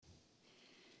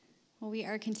Well, we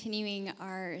are continuing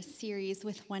our series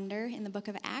with wonder in the book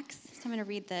of Acts. So I'm going to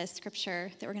read the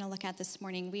scripture that we're going to look at this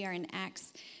morning. We are in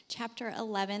Acts chapter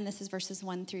 11. This is verses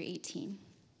 1 through 18.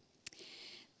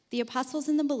 The apostles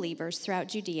and the believers throughout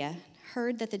Judea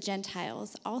heard that the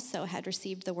Gentiles also had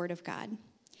received the word of God.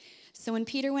 So when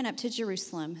Peter went up to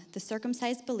Jerusalem, the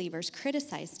circumcised believers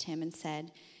criticized him and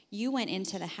said, "You went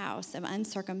into the house of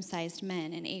uncircumcised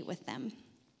men and ate with them."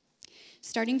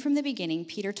 Starting from the beginning,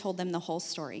 Peter told them the whole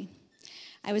story.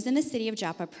 "I was in the city of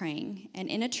Joppa praying, and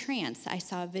in a trance I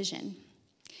saw a vision.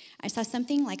 I saw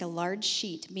something like a large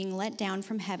sheet being let down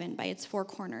from heaven by its four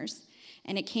corners,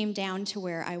 and it came down to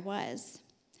where I was.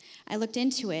 I looked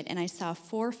into it, and I saw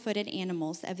four-footed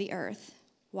animals of the earth,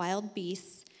 wild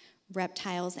beasts,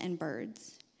 reptiles, and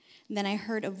birds. Then I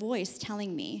heard a voice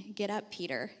telling me, 'Get up,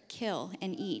 Peter, kill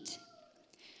and eat.'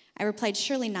 I replied,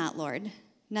 'Surely not, Lord.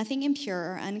 Nothing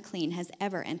impure or unclean has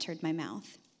ever entered my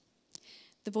mouth.'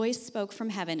 The voice spoke from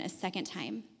heaven a second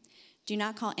time, 'Do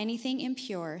not call anything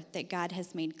impure that God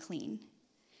has made clean.'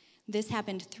 This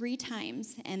happened 3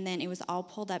 times, and then it was all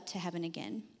pulled up to heaven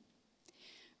again.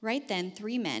 Right then,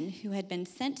 3 men who had been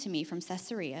sent to me from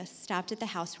Caesarea stopped at the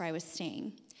house where I was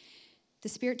staying. The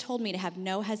Spirit told me to have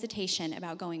no hesitation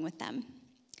about going with them.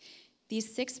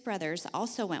 These 6 brothers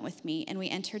also went with me, and we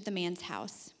entered the man's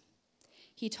house.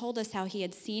 He told us how he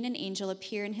had seen an angel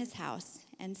appear in his house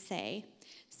and say,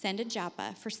 'Send to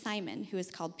Joppa for Simon, who is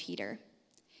called Peter.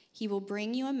 He will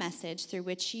bring you a message through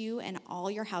which you and all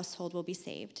your household will be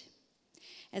saved.'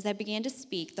 As I began to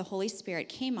speak, the Holy Spirit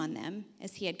came on them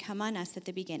as he had come on us at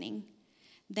the beginning.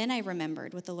 Then I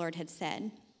remembered what the Lord had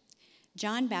said,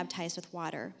 'John baptized with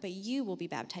water, but you will be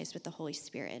baptized with the Holy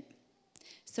Spirit.'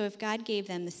 So if God gave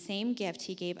them the same gift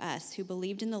he gave us who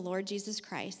believed in the Lord Jesus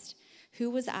Christ, who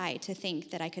was I to think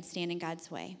that I could stand in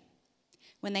God's way?"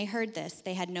 When they heard this,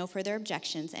 they had no further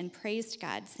objections and praised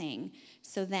God, saying,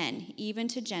 "So then, even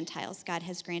to Gentiles, God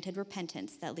has granted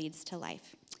repentance that leads to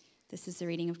life." This is the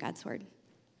reading of God's word.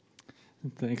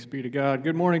 Thanks be to God.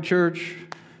 Good morning, church.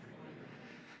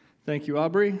 Thank you,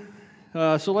 Aubrey.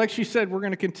 So like she said, we're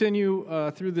going to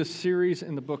continue through this series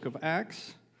in the book of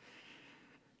Acts.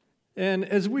 And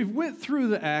as we've went through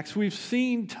the Acts, we've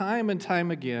seen time and time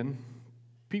again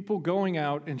people going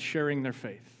out and sharing their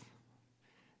faith.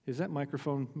 Is that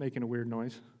microphone making a weird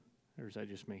noise? Or is that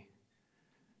just me?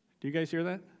 Do you guys hear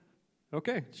that?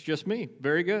 Okay, it's just me.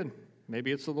 Very good.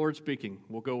 Maybe it's the Lord speaking.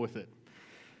 We'll go with it.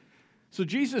 So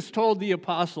Jesus told the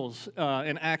apostles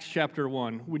in Acts chapter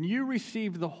 1, "When you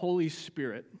receive the Holy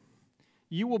Spirit,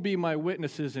 you will be my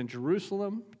witnesses in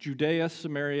Jerusalem, Judea,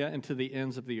 Samaria, and to the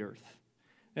ends of the earth."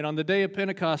 And on the day of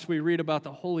Pentecost, we read about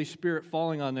the Holy Spirit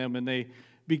falling on them, and they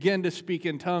begin to speak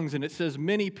in tongues, and it says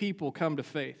many people come to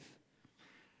faith.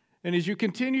 And as you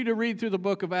continue to read through the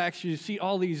book of Acts, you see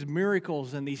all these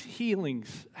miracles and these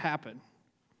healings happen.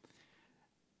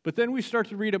 But then we start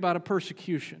to read about a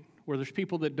persecution where there's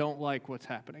people that don't like what's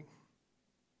happening.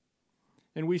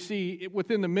 And we see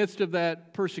within the midst of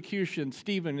that persecution,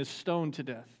 Stephen is stoned to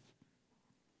death.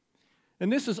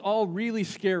 And this is all really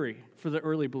scary for the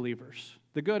early believers.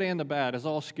 The good and the bad is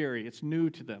all scary. It's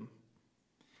new to them.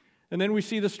 And then we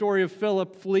see the story of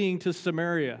Philip fleeing to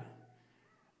Samaria.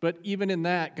 But even in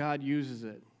that, God uses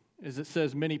it. As it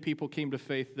says, many people came to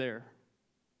faith there.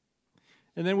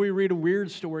 And then we read a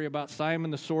weird story about Simon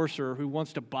the sorcerer who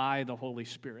wants to buy the Holy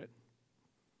Spirit.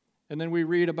 And then we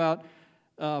read about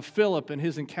Philip and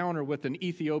his encounter with an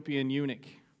Ethiopian eunuch.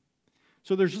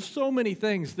 So there's just so many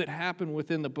things that happen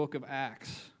within the book of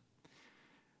Acts.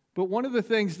 But one of the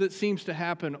things that seems to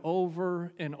happen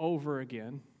over and over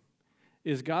again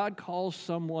is God calls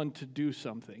someone to do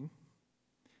something.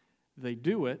 They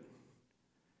do it,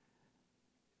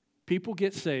 people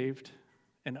get saved,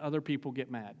 and other people get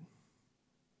mad.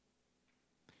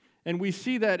 And we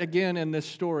see that again in this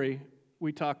story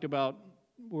we'll talk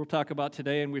about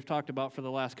today, and we've talked about for the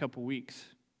last couple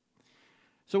weeks.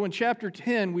 So in chapter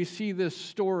 10, we see this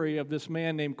story of this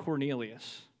man named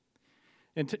Cornelius.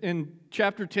 In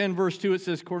chapter 10, verse 2, it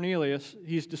says Cornelius,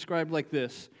 he's described like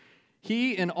this: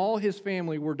 "He and all his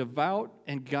family were devout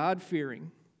and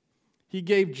God-fearing. He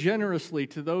gave generously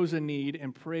to those in need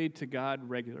and prayed to God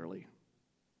regularly."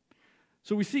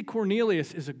 So we see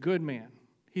Cornelius is a good man.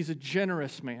 He's a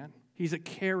generous man. He's a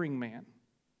caring man.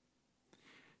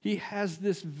 He has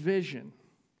this vision,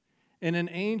 and an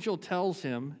angel tells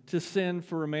him to send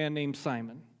for a man named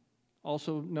Simon,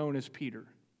 also known as Peter.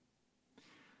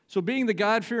 So being the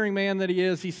God-fearing man that he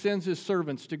is, he sends his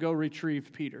servants to go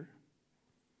retrieve Peter.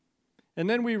 And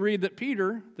then we read that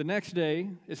Peter, the next day,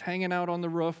 is hanging out on the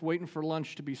roof waiting for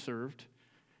lunch to be served,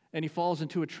 and he falls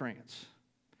into a trance.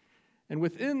 And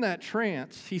within that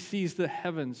trance, he sees the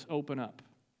heavens open up.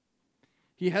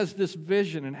 He has this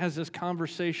vision and has this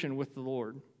conversation with the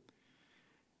Lord.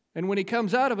 And when he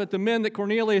comes out of it, the men that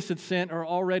Cornelius had sent are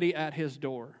already at his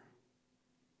door.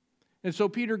 And so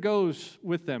Peter goes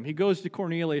with them. He goes to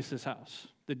Cornelius' house,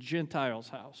 the Gentiles'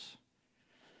 house.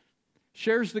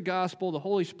 Shares the gospel, the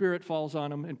Holy Spirit falls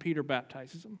on him, and Peter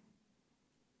baptizes him.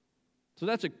 So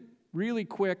that's a really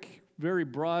quick, very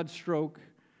broad stroke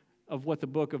of what the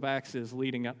book of Acts is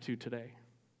leading up to today.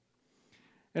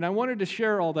 And I wanted to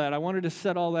share all that. I wanted to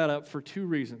set all that up for two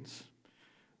reasons.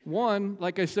 One,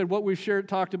 like I said, what we've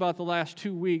talked about the last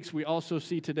 2 weeks, we also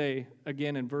see today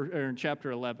again in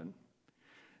chapter 11.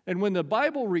 And when the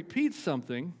Bible repeats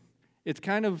something, it's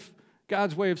kind of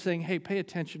God's way of saying, hey, pay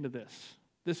attention to this.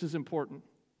 This is important.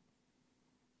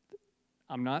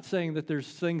 I'm not saying that there's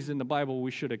things in the Bible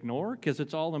we should ignore, because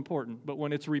it's all important. But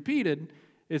when it's repeated,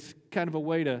 it's kind of a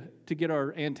way to get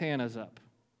our antennas up.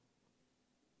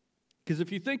 Because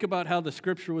if you think about how the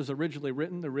scripture was originally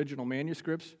written, the original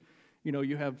manuscripts,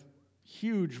 you have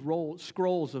huge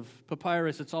scrolls of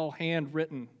papyrus. It's all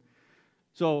handwritten.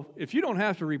 So if you don't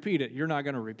have to repeat it, you're not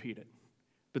going to repeat it.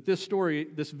 But this story,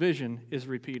 this vision is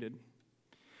repeated.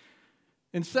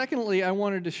 And secondly, I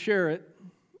wanted to share it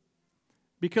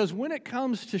because when it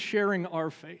comes to sharing our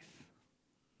faith,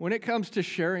 when it comes to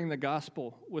sharing the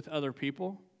gospel with other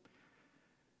people,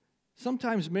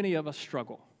 sometimes many of us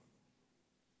struggle,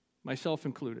 myself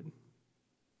included.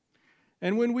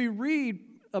 And when we read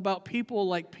about people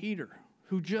like Peter,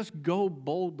 who just go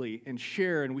boldly and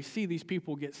share, and we see these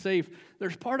people get saved,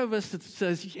 there's part of us that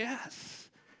says, yes,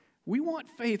 we want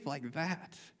faith like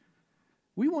that.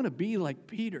 We want to be like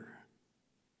Peter.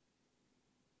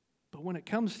 But when it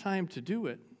comes time to do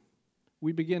it,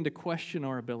 we begin to question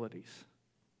our abilities.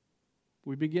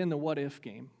 We begin the what-if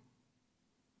game.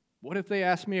 What if they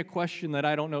ask me a question that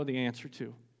I don't know the answer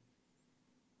to?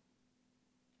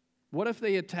 What if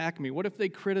they attack me? What if they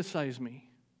criticize me?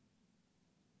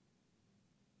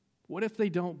 What if they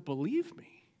don't believe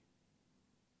me?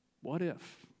 What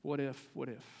if? What if? What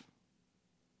if?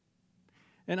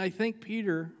 And I think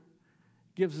Peter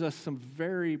gives us some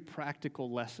very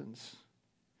practical lessons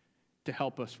to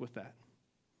help us with that.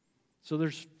 So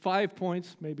there's 5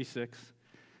 points, maybe 6,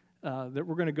 that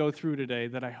we're going to go through today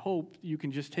that I hope you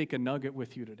can just take a nugget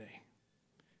with you today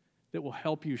that will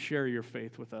help you share your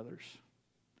faith with others.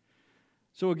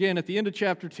 So again, at the end of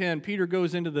chapter 10, Peter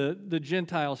goes into the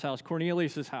Gentiles' house,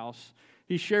 Cornelius' house.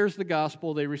 He shares the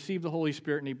gospel, they receive the Holy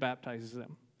Spirit, and he baptizes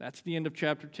them. That's the end of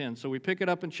chapter 10. So we pick it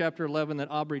up in chapter 11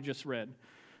 that Aubrey just read.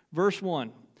 Verse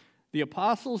 1, the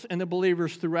apostles and the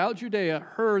believers throughout Judea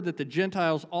heard that the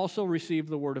Gentiles also received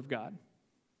the word of God.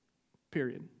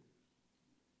 Period.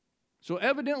 So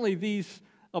evidently these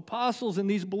apostles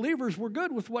and these believers were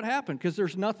good with what happened because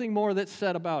there's nothing more that's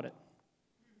said about it.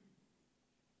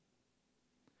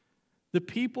 The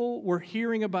people were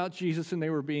hearing about Jesus and they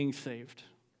were being saved.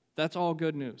 That's all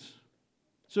good news.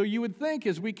 So you would think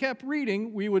as we kept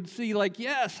reading, we would see like,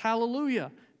 yes,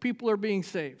 hallelujah, people are being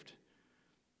saved.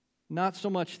 Not so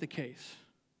much the case.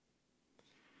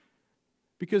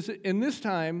 Because in this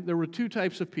time, there were 2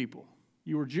 types of people.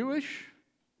 You were Jewish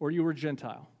or you were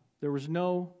Gentile. There was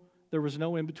no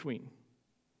in between.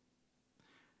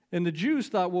 And the Jews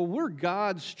thought, well, we're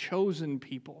God's chosen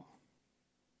people.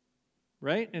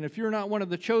 Right? And if you're not one of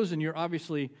the chosen, you're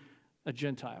obviously a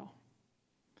Gentile.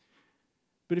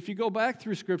 But if you go back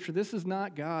through Scripture, this is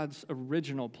not God's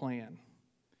original plan.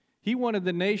 He wanted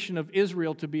the nation of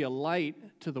Israel to be a light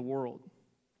to the world.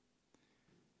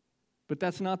 But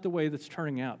that's not the way that's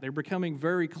turning out. They're becoming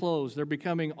very closed. They're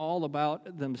becoming all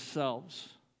about themselves.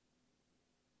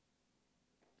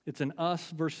 It's an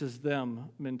us versus them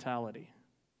mentality.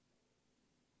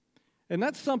 And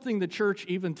that's something the church,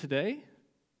 even today,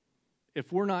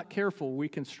 if we're not careful, we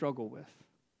can struggle with.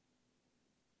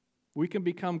 We can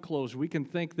become closed. We can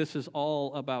think this is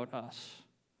all about us.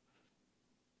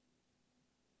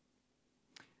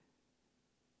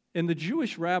 And the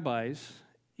Jewish rabbis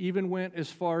even went as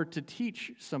far to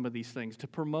teach some of these things, to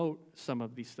promote some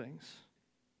of these things.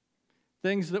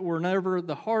 Things that were never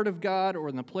the heart of God or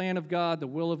in the plan of God, the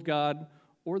will of God,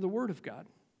 or the Word of God.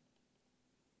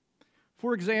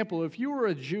 For example, if you were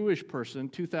a Jewish person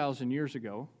 2,000 years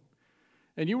ago,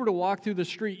 and you were to walk through the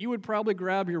street, you would probably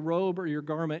grab your robe or your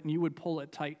garment and you would pull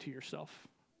it tight to yourself.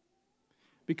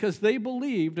 Because they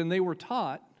believed and they were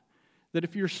taught that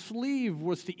if your sleeve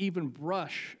was to even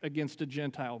brush against a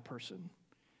Gentile person,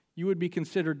 you would be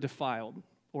considered defiled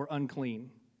or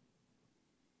unclean.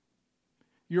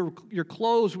 Your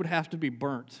clothes would have to be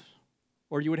burnt,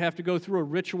 or you would have to go through a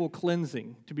ritual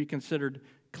cleansing to be considered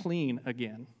clean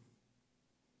again.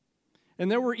 And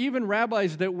there were even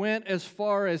rabbis that went as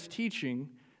far as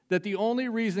teaching that the only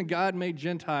reason God made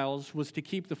Gentiles was to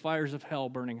keep the fires of hell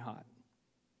burning hot.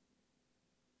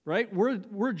 Right?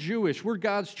 We're Jewish. We're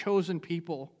God's chosen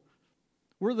people.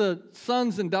 We're the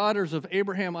sons and daughters of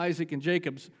Abraham, Isaac, and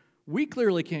Jacob. We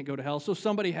clearly can't go to hell, so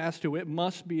somebody has to. It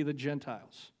must be the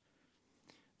Gentiles.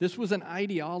 This was an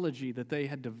ideology that they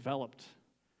had developed.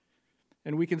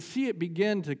 And we can see it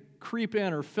begin to creep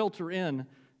in or filter in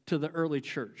to the early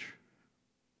church.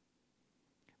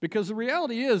 Because the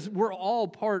reality is, we're all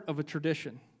part of a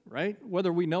tradition, right?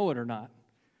 Whether we know it or not.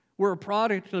 We're a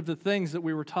product of the things that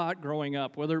we were taught growing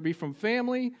up, whether it be from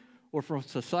family or from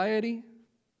society.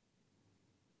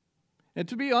 And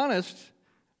to be honest,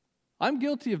 I'm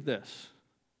guilty of this.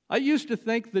 I used to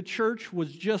think the church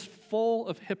was just full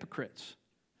of hypocrites.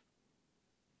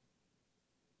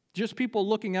 Just people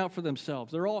looking out for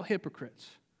themselves. They're all hypocrites.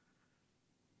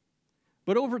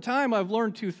 But over time, I've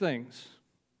learned two things.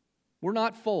 We're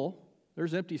not full.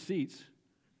 There's empty seats.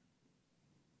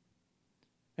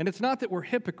 And it's not that we're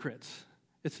hypocrites.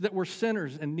 It's that we're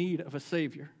sinners in need of a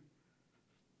Savior.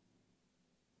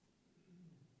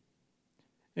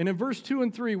 And in verse 2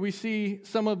 and 3, we see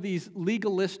some of these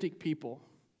legalistic people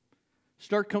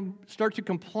start to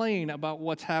complain about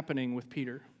what's happening with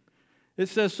Peter. It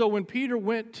says, so when Peter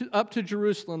went up to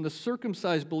Jerusalem, the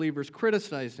circumcised believers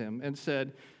criticized him and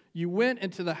said, you went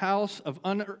into the house of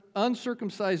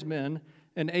uncircumcised men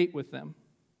and ate with them.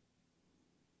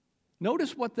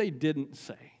 Notice what they didn't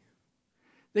say.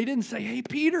 They didn't say, hey,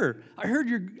 Peter, I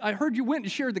heard you went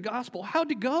and shared the gospel.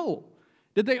 How'd it go?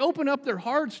 Did they open up their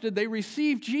hearts? Did they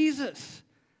receive Jesus?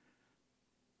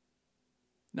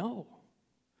 No.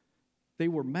 They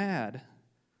were mad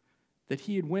that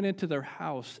he had went into their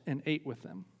house and ate with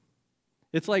them.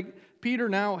 It's like Peter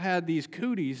now had these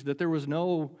cooties that there was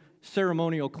no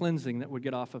ceremonial cleansing that would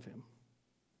get off of him.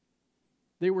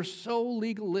 They were so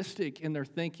legalistic in their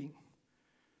thinking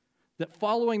that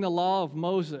following the law of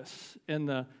Moses and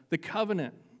the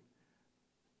covenant,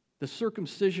 the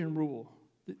circumcision rule,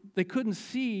 they couldn't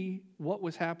see what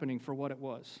was happening for what it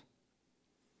was.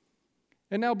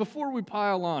 And now before we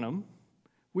pile on them,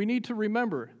 we need to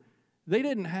remember they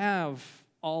didn't have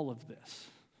all of this,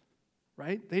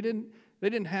 right? They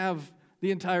didn't have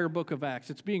the entire book of Acts.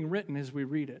 It's being written as we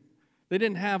read it. They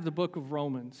didn't have the book of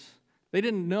Romans. They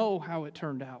didn't know how it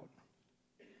turned out.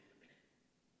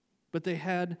 But they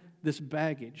had this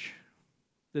baggage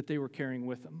that they were carrying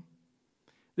with them.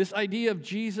 This idea of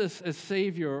Jesus as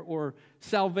Savior or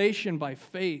salvation by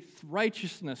faith,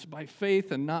 righteousness by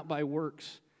faith and not by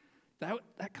works,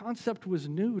 that concept was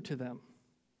new to them.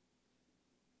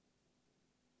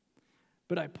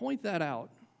 But I point that out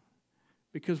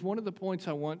because one of the points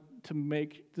I want to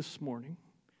make this morning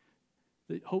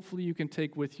that hopefully you can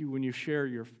take with you when you share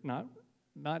your,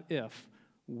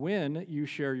 when you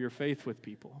share your faith with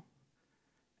people.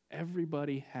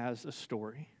 Everybody has a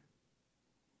story.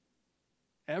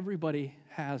 Everybody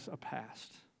has a past.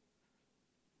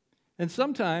 And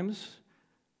sometimes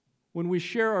when we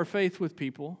share our faith with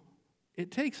people,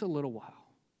 it takes a little while.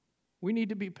 We need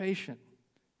to be patient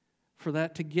for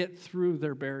that to get through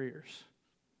their barriers.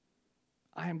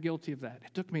 I am guilty of that.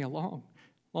 It took me a long,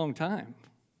 long time.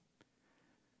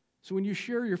 So when you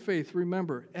share your faith,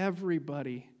 remember,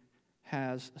 everybody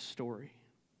has a story.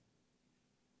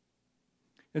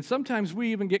 And sometimes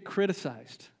we even get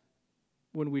criticized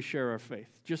when we share our faith,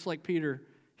 just like Peter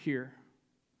here.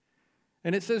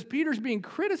 And it says Peter's being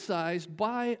criticized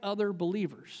by other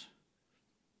believers.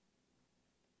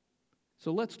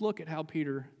 So let's look at how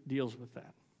Peter deals with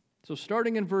that. So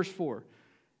starting in verse 4,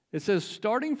 it says,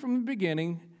 starting from the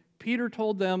beginning, Peter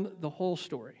told them the whole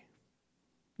story.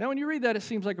 Now, when you read that, it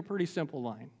seems like a pretty simple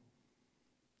line.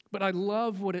 But I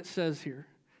love what it says here.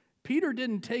 Peter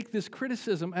didn't take this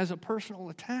criticism as a personal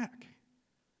attack.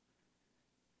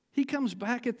 He comes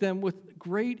back at them with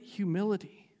great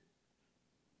humility.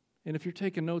 And if you're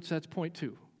taking notes, that's point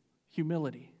 2,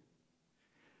 humility.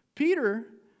 Peter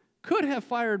could have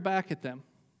fired back at them,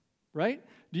 right?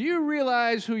 Do you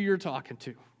realize who you're talking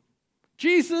to?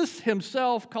 Jesus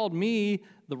himself called me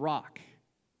the rock.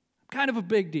 Kind of a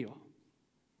big deal.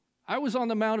 I was on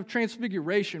the Mount of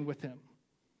Transfiguration with him.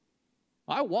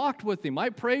 I walked with him. I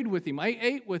prayed with him. I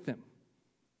ate with him.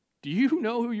 Do you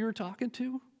know who you're talking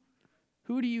to?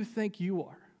 Who do you think you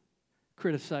are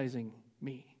criticizing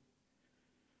me?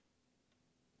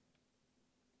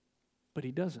 But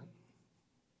he doesn't.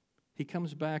 He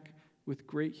comes back with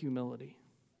great humility.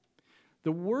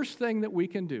 The worst thing that we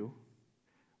can do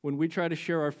when we try to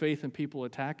share our faith and people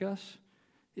attack us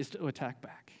is to attack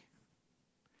back.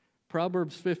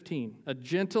 Proverbs 15, a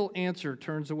gentle answer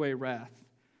turns away wrath,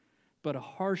 but a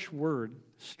harsh word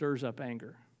stirs up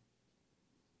anger.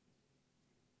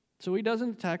 So he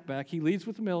doesn't attack back. He leads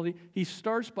with humility. He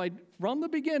starts from the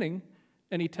beginning,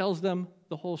 and he tells them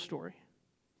the whole story.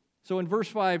 So in verse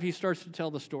 5, he starts to tell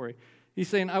the story. He's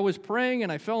saying, I was praying,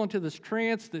 and I fell into this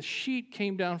trance. The sheet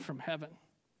came down from heaven.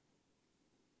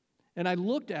 And I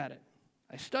looked at it.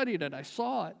 I studied it. I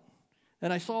saw it.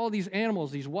 And I saw all these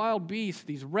animals, these wild beasts,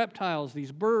 these reptiles,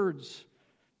 these birds.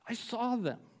 I saw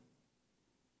them.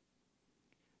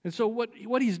 And so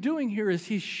what he's doing here is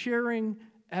he's sharing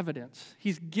evidence.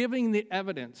 He's giving the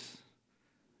evidence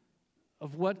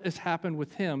of what has happened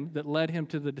with him that led him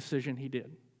to the decision he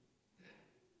did.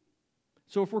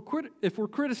 So if we're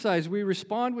criticized, we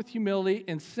respond with humility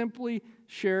and simply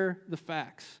share the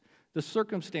facts, the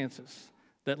circumstances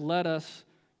that led us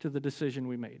to the decision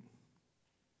we made.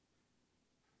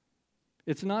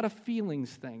 It's not a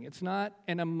feelings thing. It's not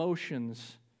an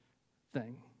emotions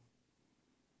thing.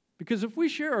 Because if we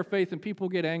share our faith and people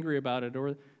get angry about it,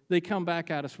 or they come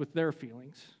back at us with their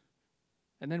feelings,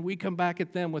 and then we come back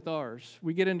at them with ours,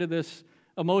 we get into this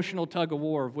emotional tug of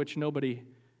war of which nobody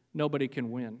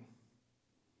can win.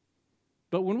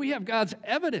 But when we have God's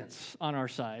evidence on our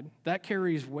side, that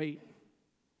carries weight.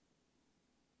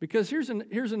 Because here's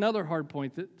another hard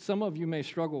point that some of you may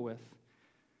struggle with.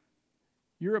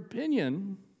 Your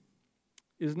opinion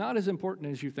is not as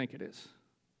important as you think it is.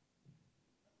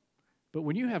 But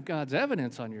when you have God's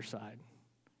evidence on your side,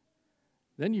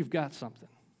 then you've got something.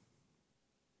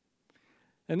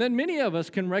 And then many of us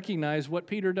can recognize what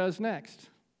Peter does next.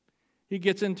 He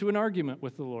gets into an argument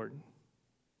with the Lord.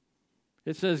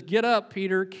 It says, get up,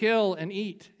 Peter, kill and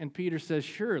eat. And Peter says,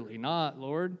 surely not,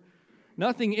 Lord.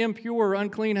 Nothing impure or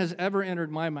unclean has ever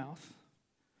entered my mouth.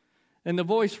 And the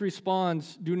voice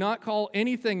responds, do not call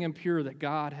anything impure that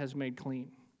God has made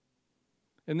clean.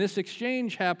 And this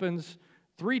exchange happens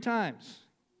 3 times.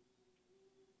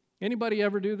 Anybody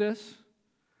ever do this?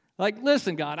 Like,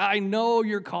 listen, God, I know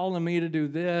you're calling me to do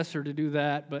this or to do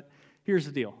that, but here's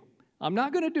the deal. I'm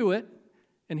not going to do it,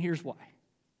 and here's why.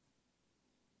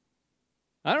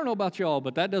 I don't know about y'all,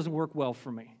 but that doesn't work well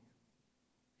for me.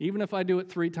 Even if I do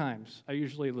it 3 times, I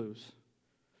usually lose.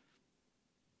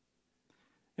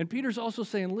 And Peter's also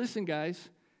saying, listen, guys,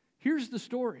 here's the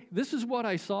story. This is what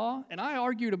I saw, and I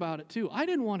argued about it too. I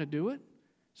didn't want to do it.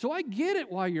 So I get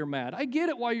it why you're mad. I get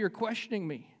it why you're questioning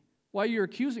me, why you're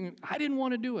accusing me. I didn't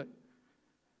want to do it.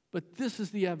 But this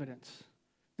is the evidence.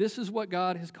 This is what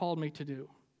God has called me to do.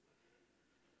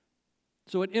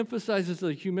 So it emphasizes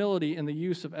the humility and the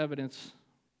use of evidence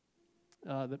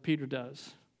that Peter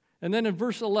does. And then in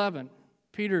verse 11,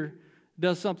 Peter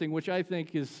does something which I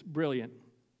think is brilliant.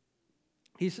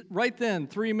 Right then,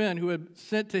 3 men who had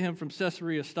sent to him from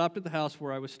Caesarea stopped at the house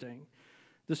where I was staying.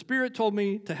 The Spirit told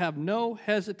me to have no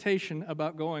hesitation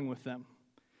about going with them.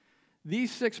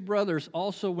 These 6 brothers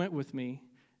also went with me,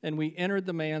 and we entered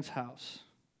the man's house.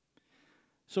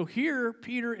 So here,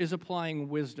 Peter is applying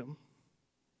wisdom.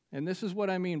 And this is what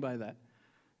I mean by that.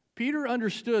 Peter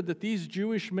understood that these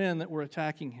Jewish men that were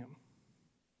attacking him,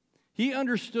 he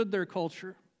understood their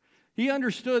culture. He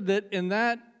understood that in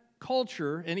that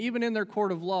culture, and even in their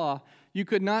court of law, you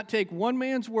could not take one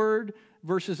man's word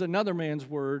versus another man's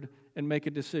word and make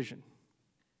a decision.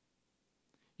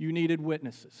 You needed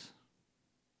witnesses.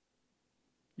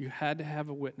 You had to have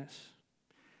a witness.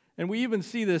 And we even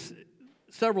see this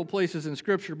several places in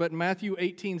Scripture, but in Matthew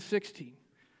 18:16,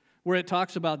 where it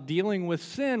talks about dealing with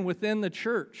sin within the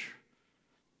church.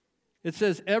 It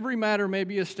says, every matter may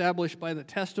be established by the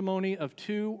testimony of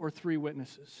 2 or 3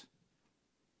 witnesses.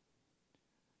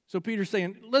 So Peter's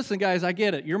saying, listen, guys, I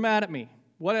get it. You're mad at me.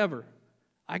 Whatever.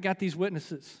 I got these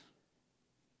witnesses.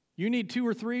 You need 2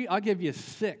 or 3? I'll give you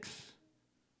 6.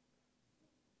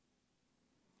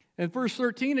 In verse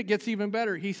 13, it gets even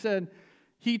better. He said,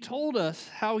 he told us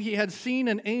how he had seen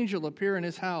an angel appear in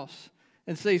his house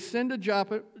and say, send to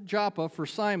Joppa for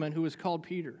Simon, who is called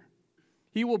Peter.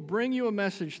 He will bring you a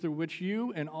message through which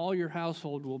you and all your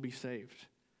household will be saved.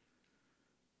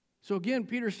 So again,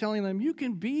 Peter's telling them, you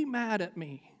can be mad at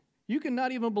me. You can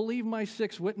not even believe my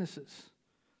 6 witnesses.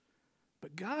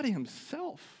 But God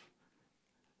himself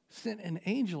sent an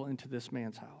angel into this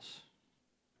man's house.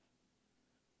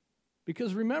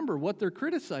 Because remember what they're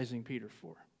criticizing Peter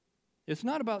for. It's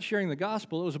not about sharing the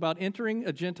gospel. It was about entering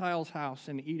a Gentile's house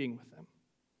and eating with them.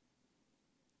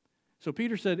 So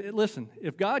Peter said, listen,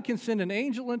 if God can send an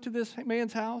angel into this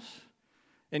man's house,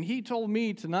 and he told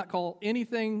me to not call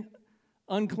anything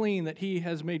unclean that he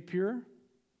has made pure,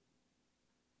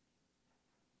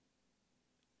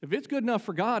 if it's good enough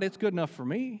for God, it's good enough for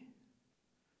me.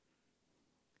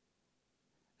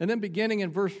 And then beginning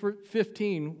in verse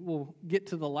 15, we'll get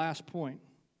to the last point.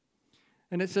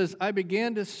 And it says, I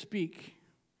began to speak.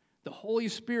 The Holy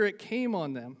Spirit came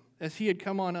on them as he had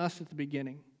come on us at the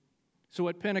beginning. So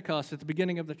at Pentecost, at the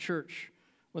beginning of the church,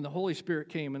 when the Holy Spirit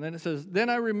came. And then it says, then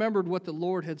I remembered what the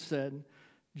Lord had said.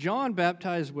 John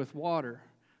baptized with water,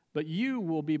 but you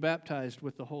will be baptized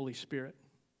with the Holy Spirit.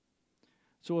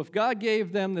 So if God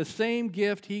gave them the same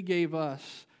gift he gave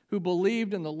us, who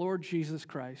believed in the Lord Jesus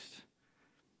Christ,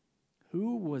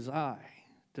 who was I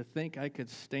to think I could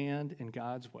stand in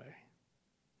God's way?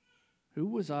 Who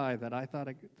was I that I thought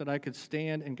that I could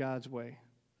stand in God's way?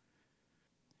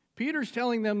 Peter's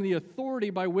telling them the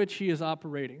authority by which he is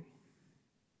operating.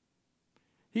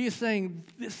 He is saying,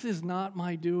 this is not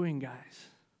my doing, guys.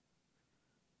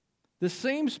 The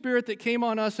same Spirit that came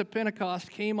on us at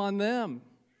Pentecost came on them.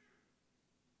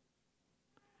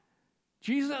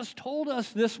 Jesus told us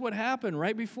this would happen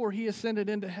right before he ascended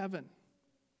into heaven.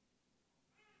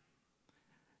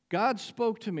 God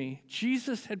spoke to me.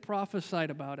 Jesus had prophesied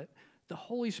about it. The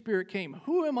Holy Spirit came.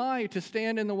 Who am I to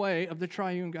stand in the way of the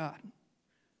triune God?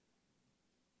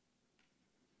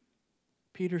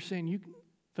 Peter's saying,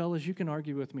 fellas, you can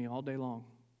argue with me all day long.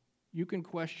 You can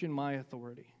question my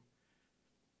authority.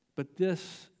 But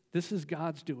this is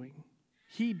God's doing.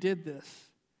 He did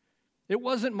this. It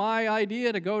wasn't my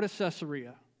idea to go to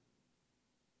Caesarea.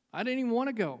 I didn't even want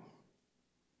to go.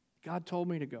 God told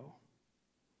me to go.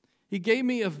 He gave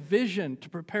me a vision to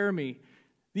prepare me.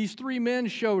 These 3 men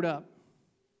showed up.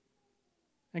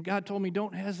 And God told me,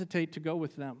 don't hesitate to go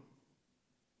with them.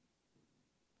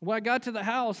 When I got to the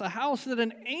house, a house that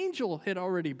an angel had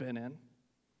already been in,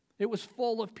 it was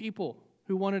full of people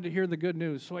who wanted to hear the good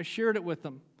news. So I shared it with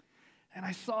them. And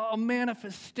I saw a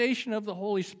manifestation of the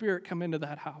Holy Spirit come into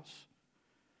that house.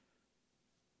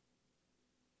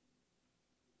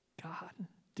 God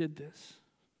did this.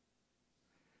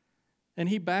 And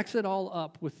he backs it all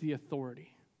up with the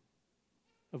authority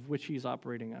of which he's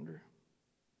operating under.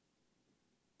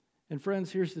 And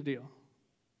friends, here's the deal.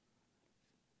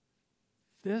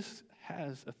 This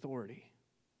has authority.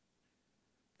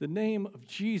 The name of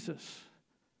Jesus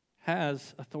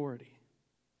has authority.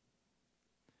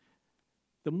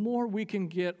 The more we can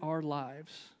get our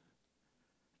lives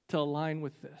to align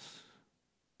with this,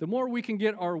 the more we can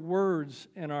get our words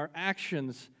and our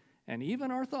actions and even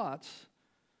our thoughts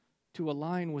to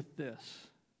align with this,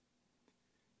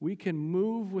 we can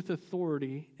move with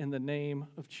authority in the name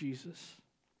of Jesus.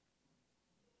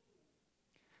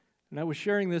 And I was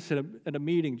sharing this at a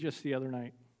meeting just the other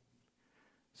night.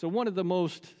 So one of the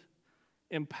most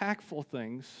impactful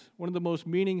things, one of the most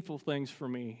meaningful things for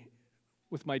me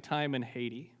with my time in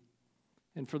Haiti,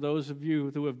 and for those of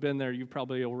you who have been there, you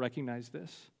probably will recognize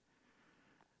this.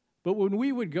 But when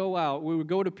we would go out, we would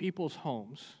go to people's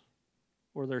homes,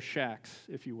 or their shacks,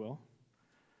 if you will.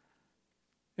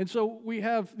 And so we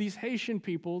have these Haitian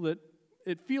people that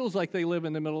it feels like they live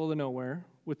in the middle of the nowhere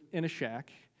in a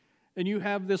shack, and you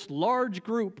have this large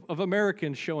group of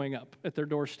Americans showing up at their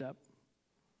doorstep.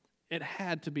 It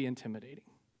had to be intimidating.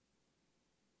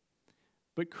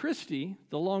 But Christy,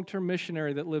 the long-term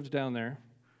missionary that lives down there,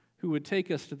 who would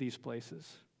take us to these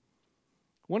places,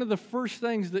 one of the first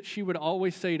things that she would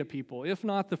always say to people, if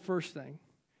not the first thing,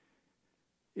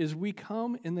 is we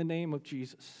come in the name of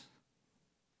Jesus.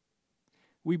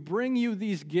 We bring you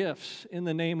these gifts in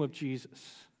the name of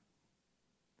Jesus.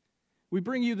 We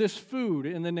bring you this food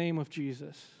in the name of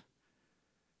Jesus.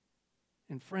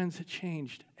 And friends, it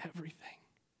changed everything.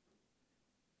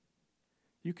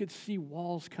 You could see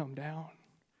walls come down.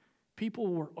 People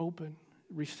were open,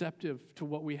 receptive to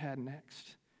what we had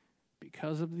next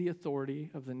because of the authority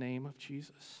of the name of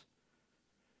Jesus.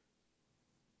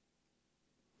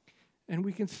 And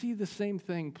we can see the same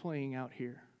thing playing out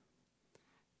here.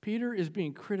 Peter is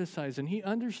being criticized, and he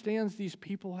understands these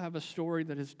people have a story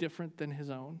that is different than his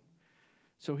own.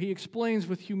 So he explains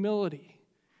with humility.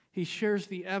 He shares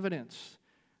the evidence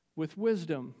with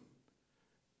wisdom,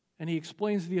 and he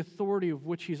explains the authority of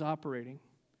which he's operating,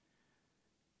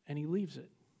 and he leaves it.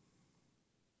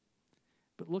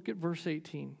 But look at verse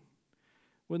 18.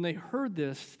 When they heard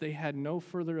this, they had no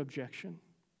further objection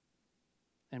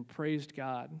and praised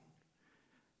God,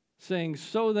 saying,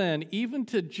 so then, even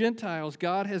to Gentiles,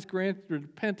 God has granted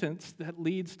repentance that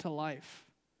leads to life.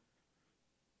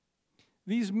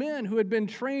 These men who had been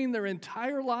trained their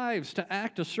entire lives to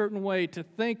act a certain way, to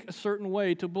think a certain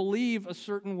way, to believe a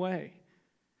certain way,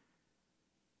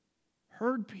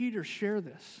 heard Peter share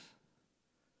this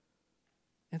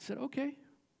and said, okay,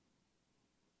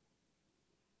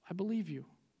 I believe you.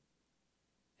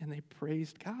 And they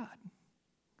praised God.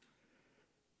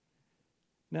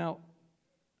 Now,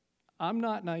 I'm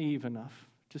not naive enough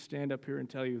to stand up here and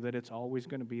tell you that it's always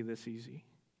going to be this easy.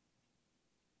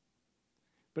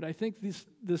 But I think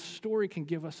this story can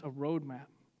give us a roadmap,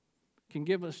 can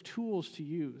give us tools to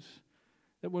use,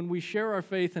 that when we share our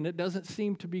faith and it doesn't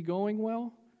seem to be going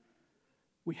well,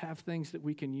 we have things that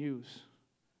we can use.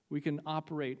 We can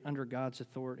operate under God's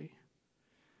authority.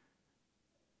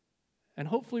 And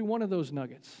hopefully one of those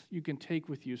nuggets you can take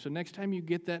with you. So next time you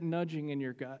get that nudging in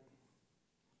your gut,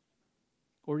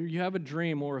 or you have a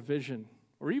dream or a vision,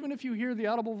 or even if you hear the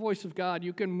audible voice of God,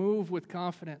 you can move with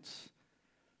confidence.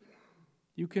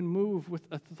 You can move with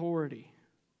authority.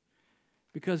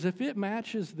 Because if it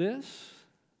matches this,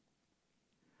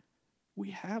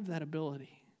 we have that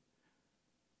ability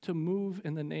to move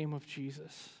in the name of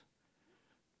Jesus.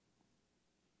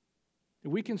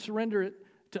 We can surrender it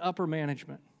to upper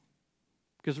management.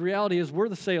 Because the reality is we're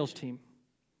the sales team,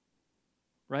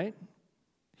 right?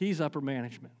 He's upper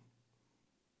management.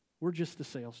 We're just the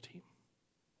sales team.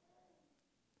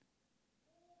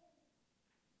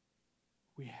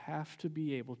 We have to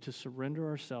be able to surrender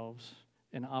ourselves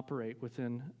and operate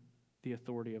within the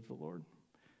authority of the Lord.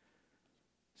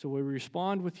 So we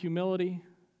respond with humility,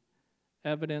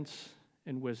 evidence,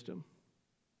 and wisdom.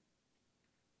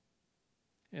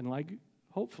 And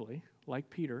hopefully,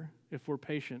 like Peter, if we're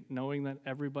patient, knowing that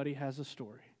everybody has a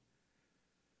story,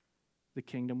 the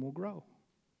kingdom will grow.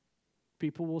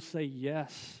 People will say,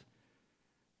 yes,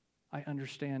 I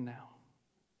understand now,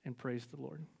 and praise the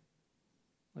Lord.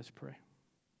 Let's pray.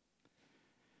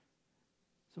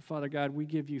 So, Father God, we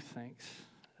give you thanks.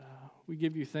 We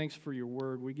give you thanks for your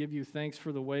word. We give you thanks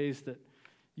for the ways that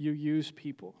you use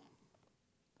people.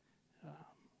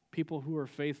 People who are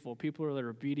faithful, people that are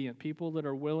obedient, people that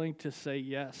are willing to say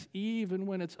yes, even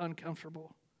when it's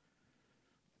uncomfortable.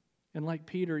 And like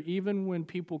Peter, even when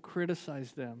people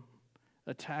criticize them,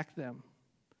 attack them,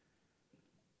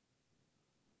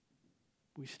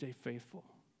 we stay faithful.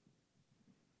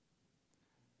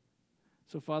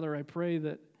 So, Father, I pray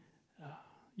that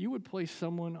you would place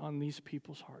someone on these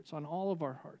people's hearts, on all of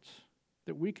our hearts,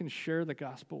 that we can share the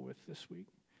gospel with this week,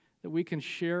 that we can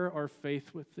share our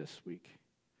faith with this week,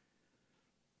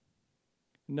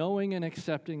 knowing and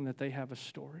accepting that they have a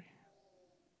story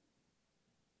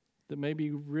that may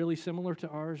be really similar to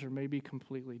ours or may be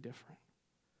completely different.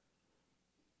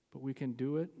 But we can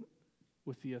do it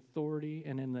with the authority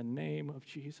and in the name of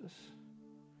Jesus.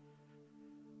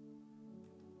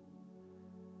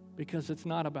 Because it's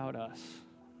not about us.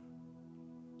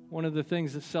 One of the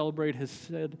things that Celebrate has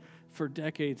said for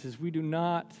decades is we do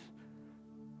not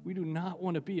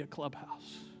want to be a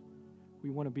clubhouse. We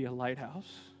want to be a lighthouse.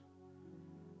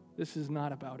 This is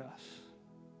not about us.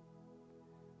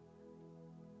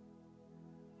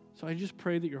 So I just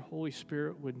pray that your Holy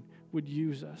Spirit would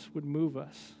use us, would move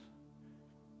us.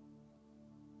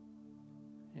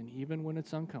 And even when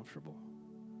it's uncomfortable,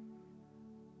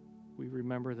 we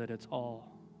remember that it's all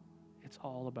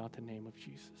about the name of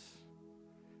Jesus.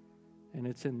 And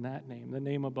it's in that name, the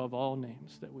name above all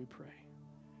names, that we pray.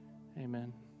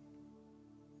 Amen.